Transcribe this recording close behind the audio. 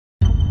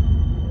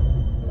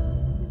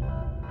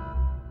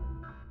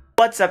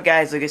What's up,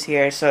 guys? Lucas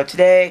here. So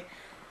today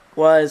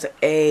was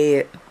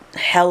a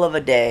hell of a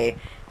day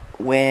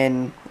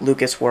when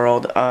Lucas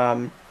World.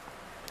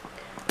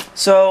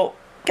 So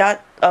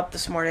got up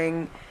this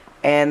morning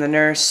and the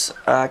nurse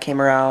came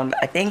around.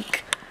 I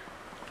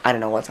don't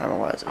know what time it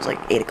was. It was like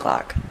 8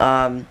 o'clock.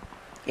 Yeah,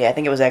 I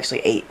think it was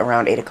actually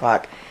around 8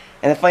 o'clock.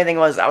 And the funny thing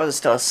was, I was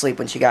still asleep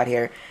when she got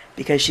here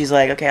because she's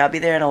like, okay, I'll be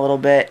there in a little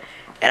bit.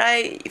 And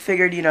I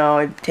figured,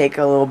 it'd take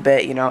a little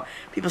bit,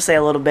 People say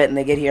a little bit and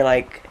they get here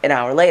like an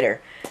hour later.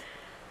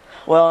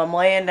 Well, I'm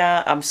laying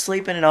down, I'm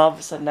sleeping, and all of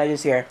a sudden I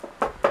just hear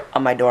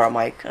on my door. I'm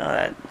like,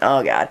 oh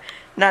God.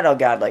 Not oh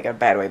God like a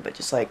bad way, but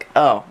just like,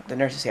 oh, the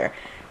nurse is here.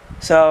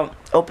 So,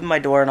 open my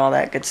door and all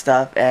that good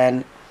stuff,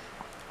 and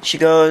she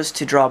goes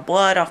to draw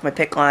blood off my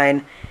PICC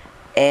line,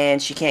 and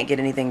she can't get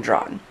anything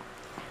drawn.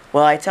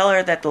 Well, I tell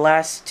her that the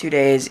last 2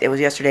 days, it was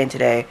yesterday and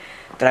today,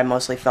 that I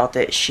mostly felt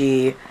it.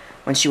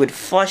 When she would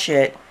flush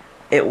it,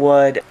 it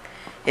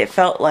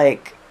felt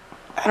like,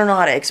 I don't know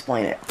how to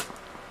explain it.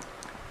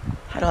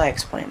 How do I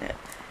explain it?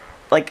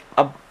 Like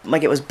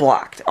it was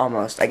blocked,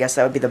 almost. I guess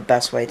that would be the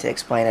best way to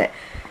explain it.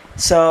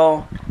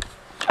 So,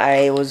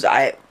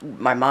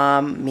 my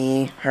mom,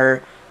 me,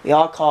 her, we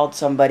all called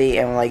somebody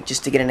and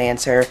just to get an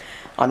answer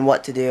on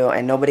what to do,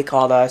 and nobody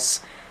called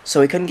us. So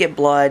we couldn't get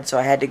blood, so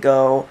I had to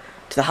go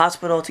to the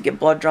hospital to get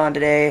blood drawn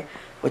today,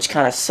 which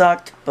kind of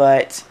sucked,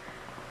 but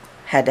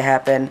had to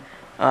happen.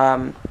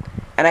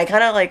 And I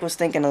kind of was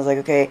thinking, I was like,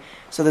 okay,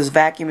 so this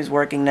vacuum is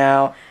working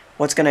now.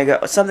 What's gonna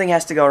go? Something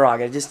has to go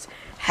wrong. It just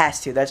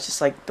has to. That's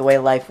just the way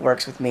life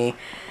works with me.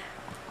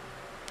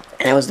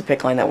 And it was the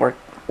PICC line that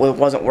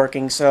wasn't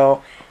working.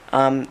 So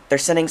they're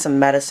sending some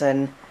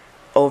medicine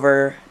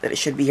over that it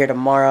should be here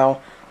tomorrow.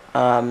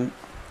 And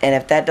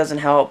if that doesn't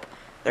help,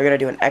 they're gonna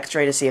do an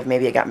X-ray to see if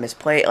maybe it got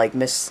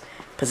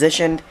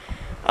mispositioned.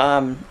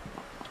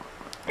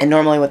 And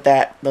normally with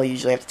that, they'll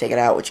usually have to take it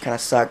out, which kind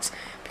of sucks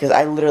because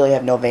I literally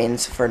have no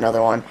veins for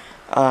another one.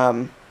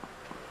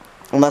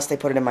 Unless they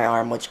put it in my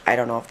arm, which I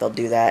don't know if they'll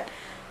do that.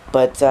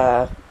 But,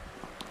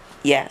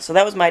 yeah, so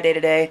that was my day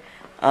today.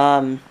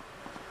 I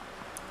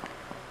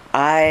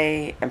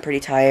am pretty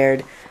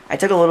tired. I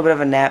took a little bit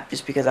of a nap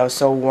just because I was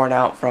so worn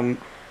out from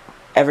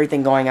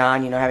everything going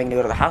on, having to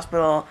go to the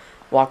hospital,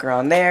 walk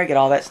around there, get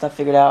all that stuff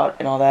figured out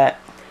and all that.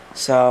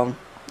 So,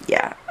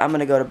 yeah, I'm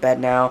going to go to bed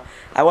now.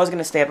 I was going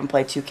to stay up and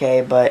play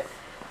 2K, but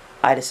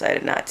I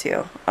decided not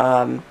to.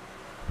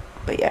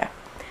 But, yeah.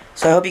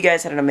 So I hope you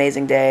guys had an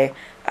amazing day.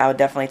 I will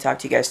definitely talk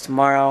to you guys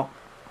tomorrow.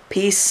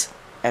 Peace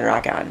and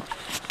rock on.